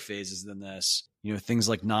higher phases than this, things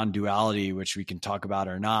like non-duality, which we can talk about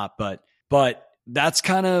or not, but that's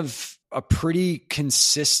kind of a pretty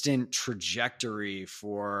consistent trajectory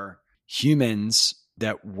for humans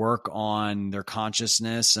that work on their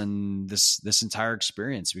consciousness and this entire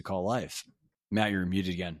experience we call life. Matt, you're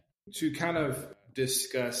muted again. To kind of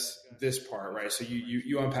discuss this part, right? So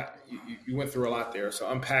you went through a lot there. So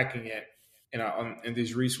unpacking it, and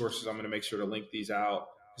these resources, I'm going to make sure to link these out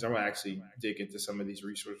because I'm going to actually dig into some of these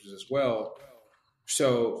resources as well.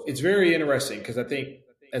 So it's very interesting because I think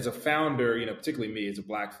as a founder, particularly me as a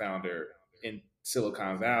Black founder in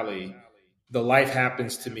Silicon Valley, the life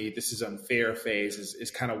happens to me, this is unfair phase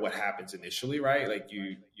is kind of what happens initially, right? Like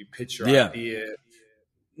you pitch your idea.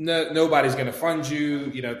 No, nobody's going to fund you.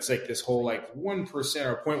 It's like this whole like 1% or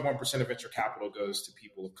 0.1% of venture capital goes to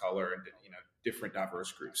people of color and, different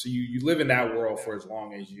diverse groups. So you live in that world for as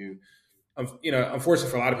long as you,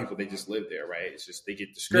 unfortunately for a lot of people, they just live there, right? It's just, they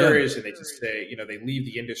get discouraged and they just say, they leave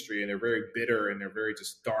the industry and they're very bitter and they're very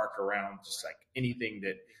just dark around just like anything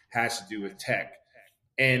that has to do with tech.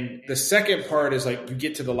 And the second part is like you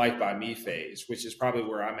get to the life by me phase, which is probably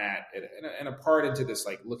where I'm at and a part into this,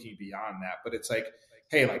 like looking beyond that. But it's like,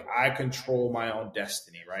 hey, like I control my own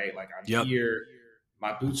destiny, right? Like I'm here,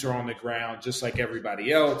 my boots are on the ground just like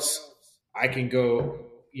everybody else. I can go,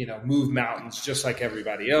 move mountains just like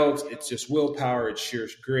everybody else. It's just willpower, it's sheer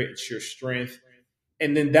grit, it's sheer strength.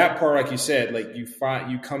 And then that part, like you said, like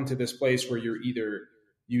you come to this place where you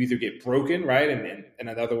either get broken, right? And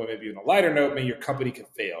another one, maybe on a lighter note, maybe your company could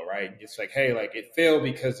fail, right? It's like, hey, like it failed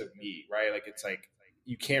because of me, right? Like it's like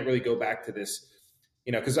you can't really go back to this,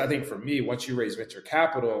 because I think for me, once you raise venture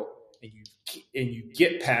capital and you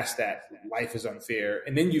get past that, life is unfair,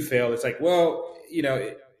 and then you fail. It's like, well,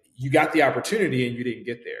 you got the opportunity and you didn't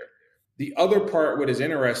get there. The other part, what is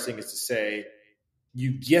interesting, is to say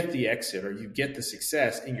you get the exit or you get the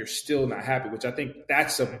success and you're still not happy, which I think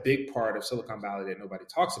that's a big part of Silicon Valley that nobody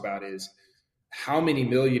talks about, is how many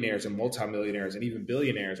millionaires and multimillionaires and even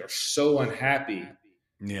billionaires are so unhappy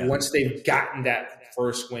once they've gotten that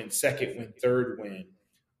first win, second win, third win,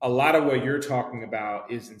 a lot of what you're talking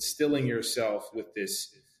about is instilling yourself with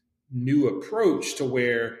this new approach to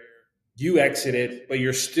where you exited, but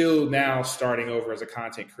you're still now starting over as a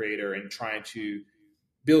content creator and trying to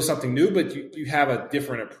build something new, but you have a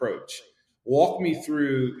different approach. Walk me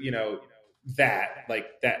through, that, like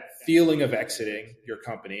that feeling of exiting your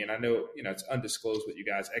company. And I know, it's undisclosed what you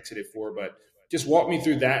guys exited for, but just walk me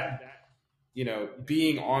through that,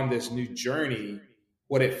 being on this new journey,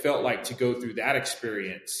 what it felt like to go through that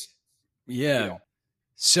experience. Yeah.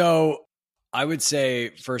 So I would say,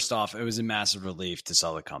 first off, it was a massive relief to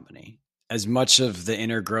sell the company. As much of the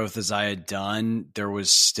inner growth as I had done, there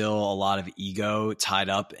was still a lot of ego tied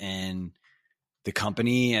up in the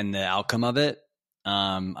company and the outcome of it.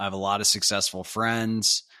 I have a lot of successful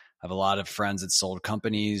friends. I have a lot of friends that sold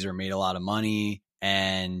companies or made a lot of money.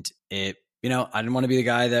 And I didn't want to be the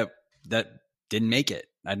guy that didn't make it.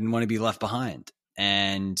 I didn't want to be left behind.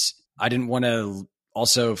 And I didn't want to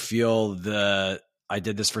also feel I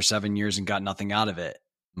did this for 7 years and got nothing out of it,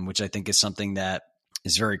 which I think is something that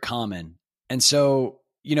is very common. And so,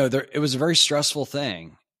 it was a very stressful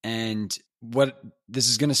thing. And this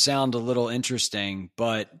is going to sound a little interesting,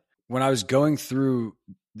 but when I was going through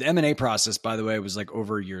the M&A process, by the way, was like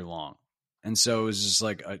over a year long. And so it was just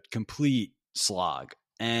like a complete slog.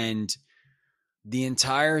 And the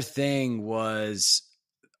entire thing was,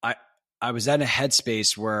 I was at a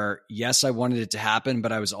headspace where, yes, I wanted it to happen,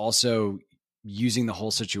 but I was also using the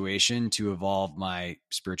whole situation to evolve my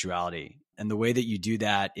spirituality. And the way that you do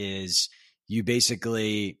that is you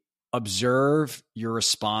basically observe your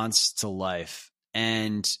response to life.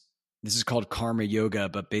 And this is called karma yoga,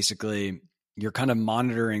 but basically you're kind of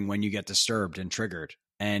monitoring when you get disturbed and triggered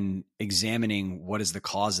and examining what is the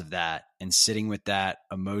cause of that and sitting with that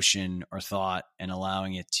emotion or thought and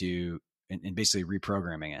allowing it to, and basically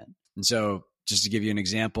reprogramming it. And so just to give you an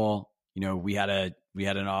example, we had a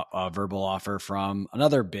verbal offer from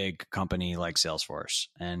another big company like Salesforce,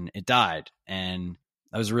 and it died. And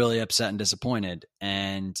I was really upset and disappointed.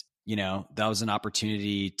 And, that was an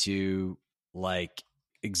opportunity to like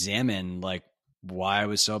examine like why I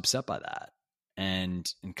was so upset by that and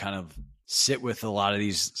kind of sit with a lot of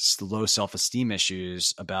these low self-esteem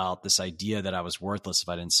issues about this idea that I was worthless if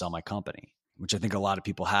I didn't sell my company, which I think a lot of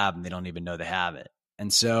people have and they don't even know they have it.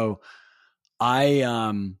 And so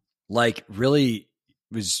I really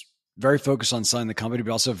was very focused on selling the company,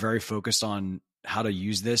 but also very focused on how to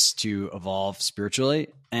use this to evolve spiritually.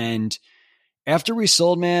 And after we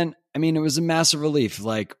sold, man, I mean, it was a massive relief.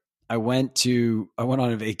 Like I went on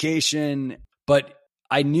a vacation, but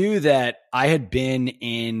I knew that I had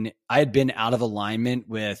been out of alignment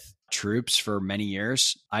with troops for many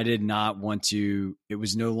years. I did not want to, it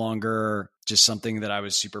was no longer just something that I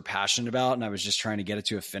was super passionate about. And I was just trying to get it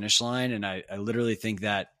to a finish line. And I literally think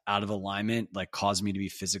that out of alignment, like caused me to be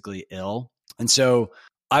physically ill. And so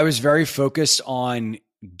I was very focused on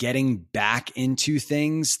getting back into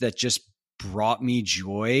things that just brought me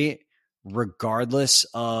joy, regardless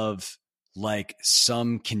of like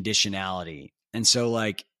some conditionality. And so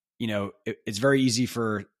like, it's very easy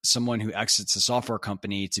for someone who exits a software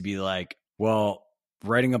company to be like, well,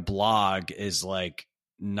 writing a blog is like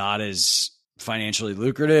not as financially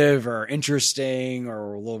lucrative or interesting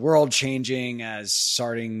or world changing as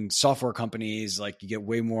starting software companies. Like you get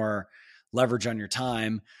way more leverage on your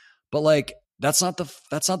time, but like, that's not the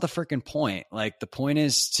freaking point. Like the point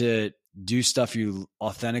is to do stuff you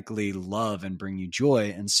authentically love and bring you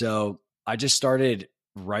joy. And so I just started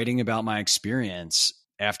writing about my experience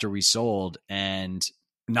after we sold and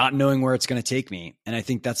not knowing where it's going to take me. And I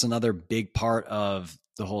think that's another big part of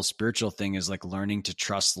the whole spiritual thing is like learning to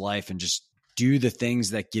trust life and just do the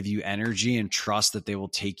things that give you energy and trust that they will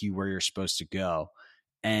take you where you're supposed to go.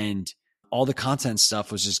 And all the content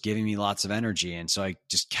stuff was just giving me lots of energy. And so I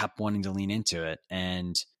just kept wanting to lean into it.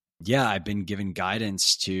 And yeah, I've been given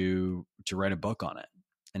guidance to write a book on it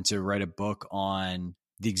and to write a book on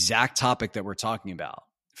the exact topic that we're talking about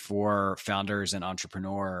for founders and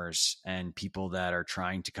entrepreneurs and people that are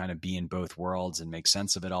trying to kind of be in both worlds and make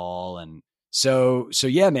sense of it all. And so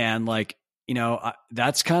yeah, man, like,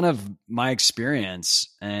 that's kind of my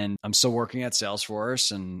experience, and I'm still working at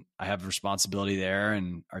Salesforce and I have responsibility there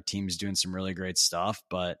and our team's doing some really great stuff,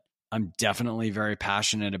 but I'm definitely very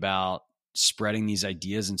passionate about spreading these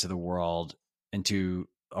ideas into the world, into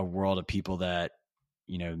a world of people that,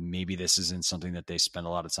 maybe this isn't something that they spend a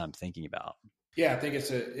lot of time thinking about. Yeah, I think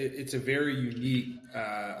it's a very unique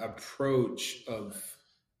approach of,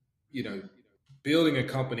 building a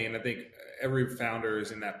company. And I think every founder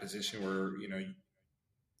is in that position where,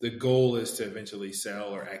 the goal is to eventually sell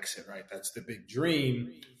or exit, right? That's the big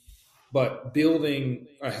dream. But building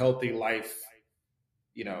a healthy life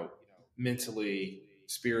mentally,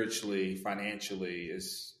 spiritually, financially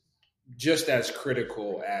is just as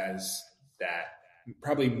critical as that,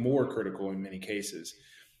 probably more critical in many cases.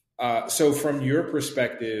 So from your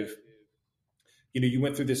perspective, you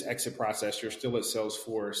went through this exit process, you're still at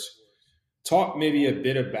Salesforce. Talk maybe a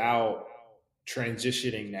bit about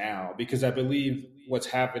transitioning now, because I believe what's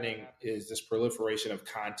happening is this proliferation of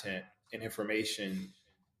content and information,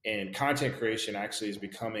 and content creation actually is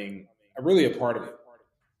becoming really a part of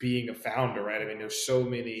being a founder, right? I mean, there's so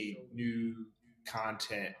many new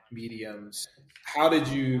content mediums. How did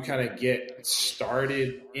you kind of get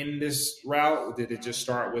started in this route? Did it just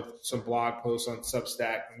start with some blog posts on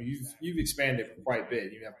Substack? I mean, you've expanded quite a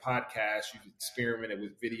bit. You have podcasts, you've experimented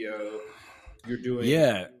with video, you're doing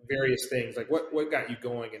various things. Like what got you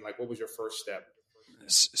going, and like what was your first step?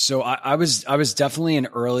 So I was definitely an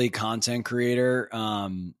early content creator.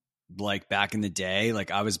 Like back in the day,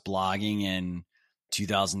 like I was blogging in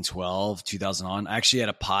 2012, 2001. I actually had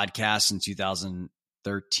a podcast in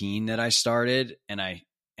 2013 that I started,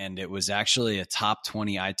 and it was actually a top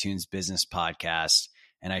 20 iTunes business podcast.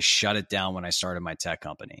 And I shut it down when I started my tech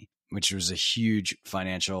company, which was a huge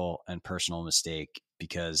financial and personal mistake,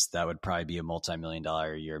 because that would probably be a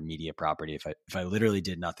multi-million-dollar a year media property if I literally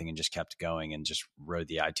did nothing and just kept going and just rode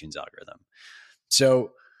the iTunes algorithm.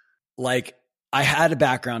 So like I had a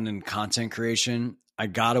background in content creation. I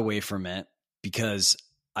got away from it because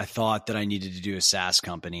I thought that I needed to do a SaaS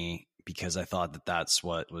company, because I thought that that's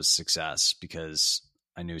what was success, because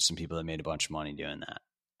I knew some people that made a bunch of money doing that.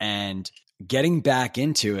 And getting back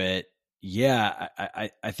into it, I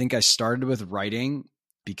think I started with writing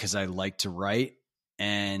because I like to write,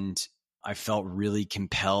 and I felt really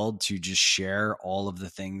compelled to just share all of the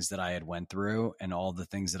things that I had went through and all the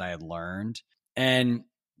things that I had learned. And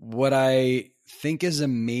what I think is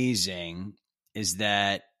amazing is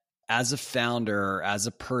that as a founder, as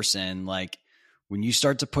a person, like when you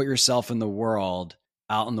start to put yourself in the world,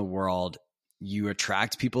 out in the world, you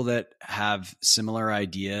attract people that have similar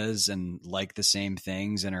ideas and like the same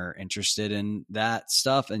things and are interested in that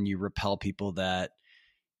stuff. And you repel people that,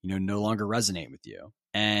 no longer resonate with you.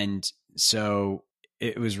 And so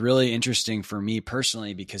it was really interesting for me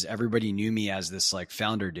personally, because everybody knew me as this like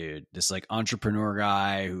founder dude, this like entrepreneur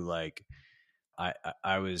guy who like,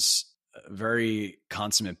 I was a very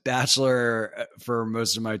consummate bachelor for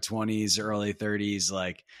most of my 20s, early 30s.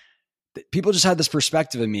 Like people just had this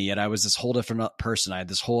perspective of me, yet I was this whole different person. I had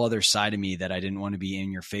this whole other side of me that I didn't want to be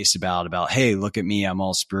in your face about, hey, look at me. I'm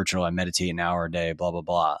all spiritual. I meditate an hour a day, blah, blah,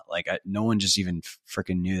 blah. Like no one just even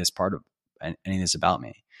freaking knew this part of any of this about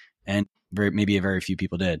me. And maybe a very few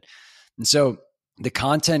people did. And so the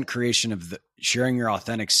content creation of the sharing your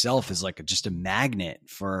authentic self is like just a magnet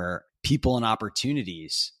for people and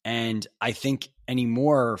opportunities. And I think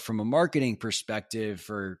anymore from a marketing perspective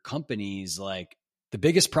for companies, like the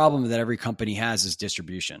biggest problem that every company has is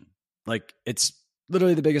distribution. Like it's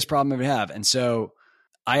literally the biggest problem we have. And so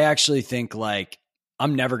I actually think like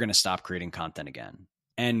I'm never going to stop creating content again.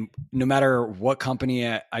 And no matter what company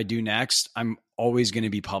I do next, I'm always going to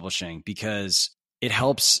be publishing, because it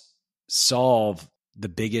helps solve the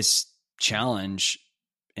biggest challenge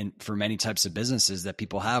for many types of businesses that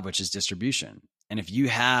people have, which is distribution. And if you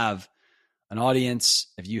have an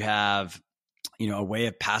audience, if you have, a way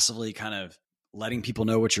of passively kind of letting people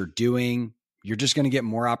know what you're doing, you're just going to get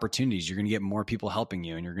more opportunities. You're going to get more people helping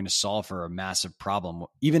you, and you're going to solve for a massive problem.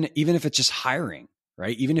 Even if it's just hiring,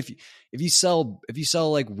 right? Even if you sell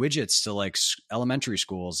like widgets to like elementary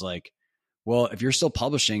schools, like, well, if you're still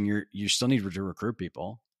publishing, you still need to recruit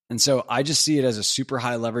people. And so I just see it as a super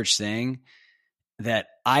high leverage thing that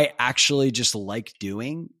I actually just like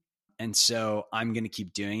doing. And so I'm going to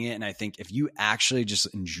keep doing it. And I think if you actually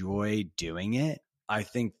just enjoy doing it, I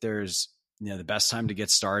think there's, the best time to get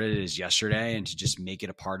started is yesterday, and to just make it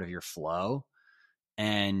a part of your flow.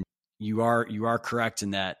 And you are correct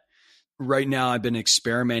in that right now I've been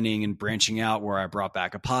experimenting and branching out, where I brought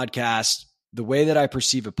back a podcast. The way that I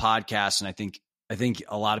perceive a podcast, and I think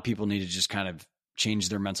a lot of people need to just kind of change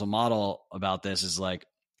their mental model about this, is like,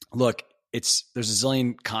 look, there's a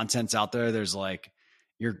zillion contents out there. There's like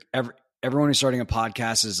everyone who's starting a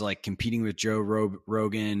podcast is like competing with Joe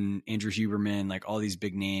Rogan, Andrew Huberman, like all these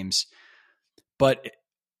big names. But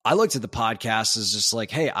I looked at the podcast as just like,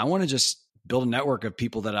 hey, I want to just build a network of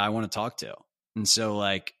people that I want to talk to. And so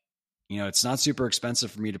like, it's not super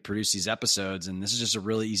expensive for me to produce these episodes. And this is just a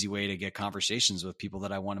really easy way to get conversations with people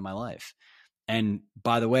that I want in my life. And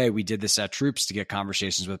by the way, we did this at Troops to get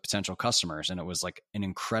conversations with potential customers. And it was like an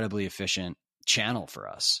incredibly efficient channel for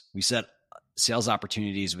us. We set sales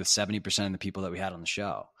opportunities with 70% of the people that we had on the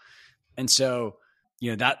show. And so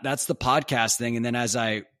that's the podcast thing. And then as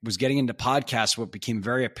I was getting into podcasts, what became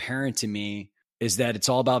very apparent to me is that it's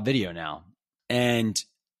all about video now. And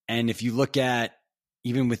if you look at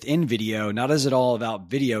even within video, not is it all about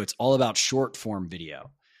video, it's all about short form video.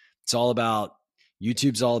 It's all about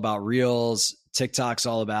YouTube's all about reels. TikTok's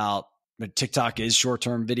all about, but TikTok is short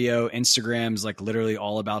term video. Instagram's like literally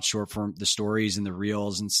all about short form, the stories and the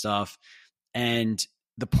reels and stuff. And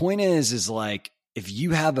the point is like, if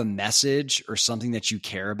you have a message or something that you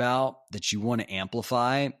care about that you want to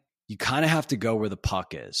amplify, you kind of have to go where the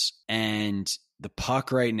puck is. And the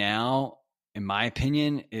puck right now, in my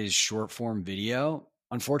opinion, is short form video.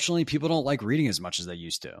 Unfortunately, people don't like reading as much as they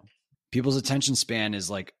used to. People's attention span is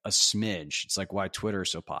like a smidge. It's like why Twitter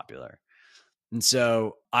is so popular. And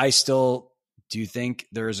so I still do think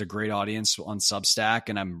there is a great audience on Substack,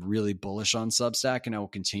 and I'm really bullish on Substack, and I will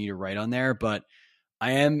continue to write on there. But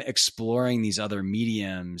I am exploring these other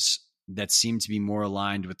mediums that seem to be more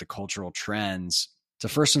aligned with the cultural trends to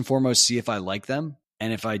first and foremost see if I like them.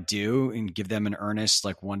 And if I do, and give them an earnest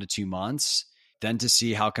like 1 to 2 months, then to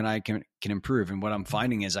see how can improve. And what I'm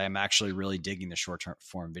finding is I'm actually really digging the short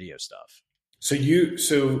form video stuff. So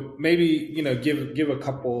maybe, give a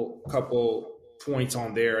couple points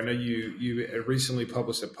on there. I know you recently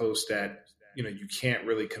published a post that, you can't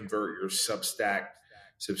really convert your Substack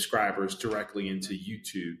subscribers directly into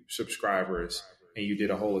YouTube subscribers. And you did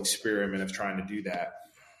a whole experiment of trying to do that.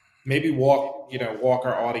 Maybe walk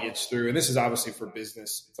our audience through, and this is obviously for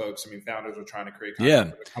business folks. I mean, founders are trying to create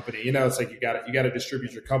content for the company. It's like you got to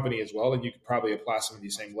distribute your company as well, and you could probably apply some of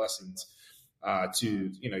these same lessons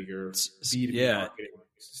to your B2B marketing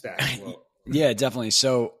stack as well. Yeah, definitely.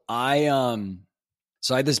 So I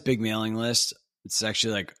had this big mailing list. It's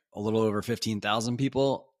actually like a little over 15,000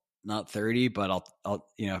 people, not 30, but I'll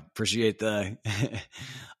appreciate the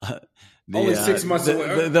only 6 months away,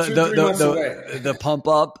 2-3 months away. The pump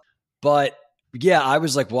up. But yeah, I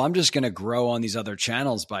was like, well, I'm just going to grow on these other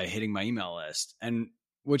channels by hitting my email list. And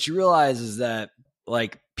what you realize is that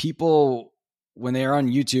like people, when they are on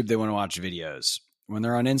YouTube, they want to watch videos. When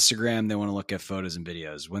they're on Instagram, they want to look at photos and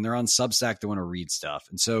videos. When they're on Substack, they want to read stuff.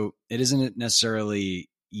 And so it isn't necessarily,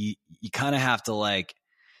 you kind of have to like,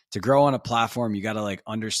 to grow on a platform, you got to like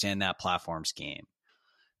understand that platform's game.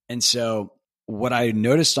 And so what I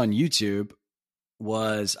noticed on YouTube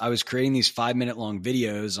was I was creating these 5-minute long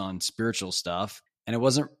videos on spiritual stuff, and it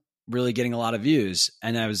wasn't really getting a lot of views.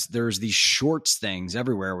 And there was these shorts things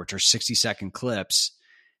everywhere, which are 60-second clips.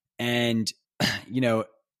 And,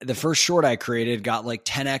 the first short I created got like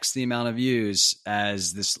 10x the amount of views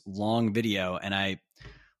as this long video. And I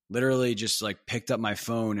literally just like picked up my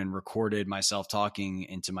phone and recorded myself talking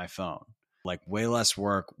into my phone, like way less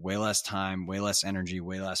work, way less time, way less energy,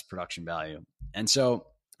 way less production value. And so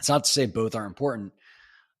it's not to say both are important.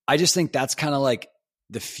 I just think that's kind of like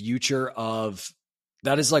the future of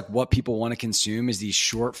that is like what people want to consume is these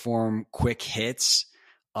short form, quick hits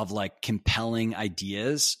of like compelling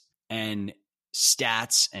ideas and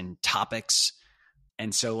stats and topics.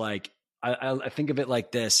 And so like, I think of it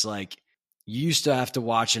like this, like you used to have to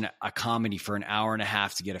watch a comedy for an hour and a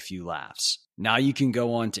half to get a few laughs. Now you can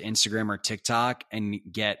go on to Instagram or TikTok and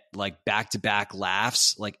get like back-to-back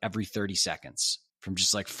laughs like every 30 seconds from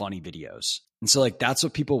just like funny videos. And so like, that's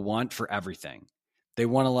what people want for everything. They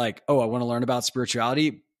want to like, oh, I want to learn about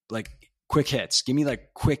spirituality, like quick hits. Give me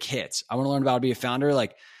like quick hits. I want to learn about how to be a founder.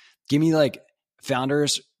 Like give me like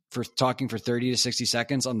founders for talking for 30 to 60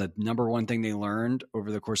 seconds on the number one thing they learned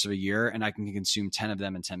over the course of a year. And I can consume 10 of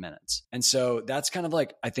them in 10 minutes. And so that's kind of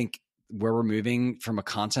like, I think where we're moving from a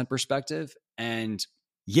content perspective. And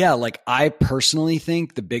yeah, like I personally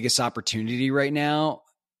think the biggest opportunity right now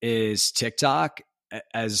is TikTok.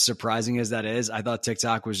 As surprising as that is, I thought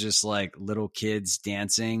TikTok was just like little kids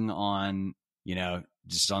dancing on,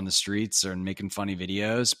 just on the streets or making funny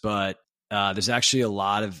videos. But there's actually a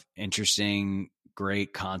lot of interesting,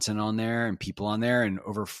 great content on there and people on there, and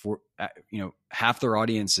half their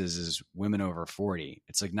audiences is women over 40.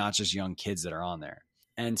 It's like not just young kids that are on there.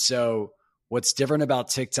 And so what's different about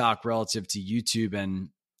TikTok relative to YouTube and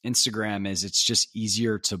Instagram is it's just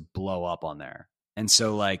easier to blow up on there. And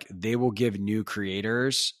so like they will give new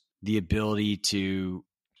creators the ability to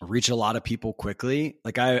reach a lot of people quickly.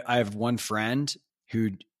 Like I have one friend who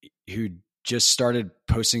just started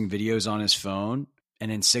posting videos on his phone,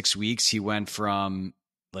 and in 6 weeks he went from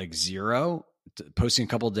like 0 to posting a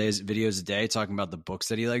couple of videos a day talking about the books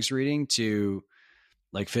that he likes reading to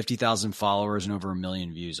like 50,000 followers and over 1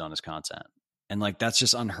 million views on his content. And like that's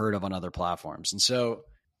just unheard of on other platforms. And so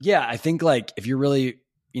yeah, I think like if you're really,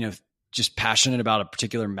 just passionate about a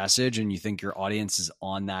particular message and you think your audience is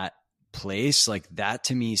on that place, like that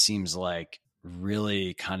to me seems like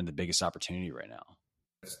really kind of the biggest opportunity right now.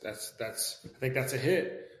 That's I think that's a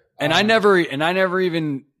hit. And I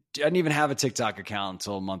didn't even have a TikTok account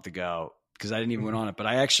until a month ago because I didn't even went on it. But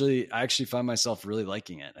I actually find myself really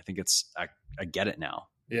liking it. I think I get it now.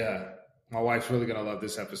 Yeah. My wife's really going to love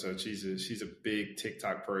this episode. She's a big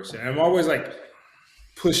TikTok person. And I'm always like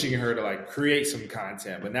pushing her to like create some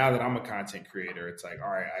content. But now that I'm a content creator, it's like, all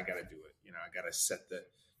right, I got to do it. You know, I got to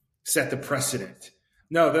set the precedent.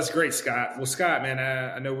 No, that's great, Scott. Well, Scott, man,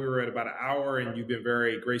 I know we were at about an hour and you've been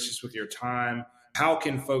very gracious with your time. How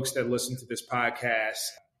can folks that listen to this podcast,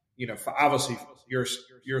 you know, obviously your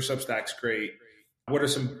Substack's great. What are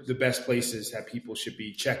the best places that people should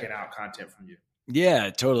be checking out content from you? Yeah,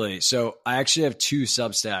 totally. So I actually have 2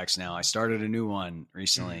 Substacks now. I started a new one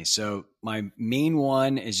recently. Mm-hmm. So my main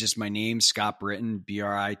one is just my name, Scott Britton,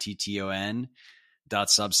 Britton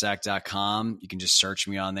 .substack.com. You can just search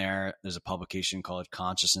me on there. There's a publication called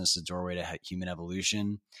Consciousness, the Doorway to Human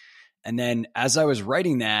Evolution. And then as I was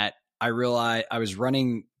writing that, I realized I was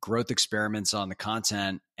running growth experiments on the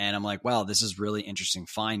content and I'm like, wow, this is really interesting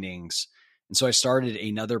findings. And so I started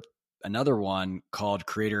another one called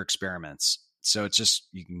Creator Experiments. So it's just,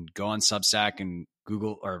 you can go on Substack and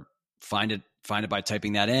Google or find it by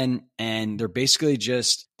typing that in. And they're basically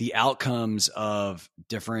just the outcomes of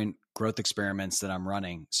different growth experiments that I'm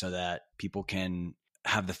running so that people can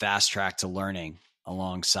have the fast track to learning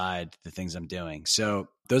alongside the things I'm doing. So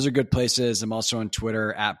those are good places. I'm also on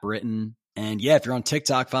Twitter @Britton. And yeah, if you're on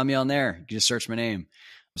TikTok, find me on there. You can just search my name.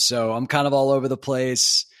 So I'm kind of all over the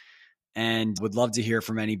place and would love to hear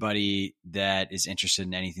from anybody that is interested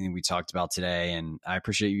in anything that we talked about today. And I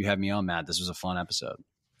appreciate you having me on, Matt. This was a fun episode.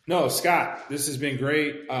 No, Scott, this has been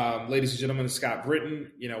great. Ladies and gentlemen, Scott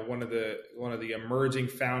Britton, you know, one of the emerging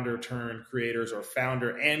founder turned creators, or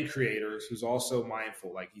founder and creators, who's also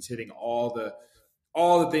mindful. Like, he's hitting all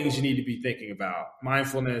the things you need to be thinking about: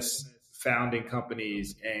 mindfulness, founding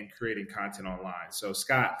companies, and creating content online. So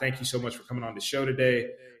Scott, thank you so much for coming on the show today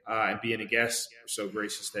and being a guest. We're so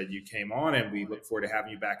gracious that you came on, and we look forward to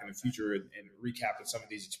having you back in the future and recapping some of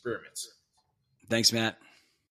these experiments. Thanks, Matt.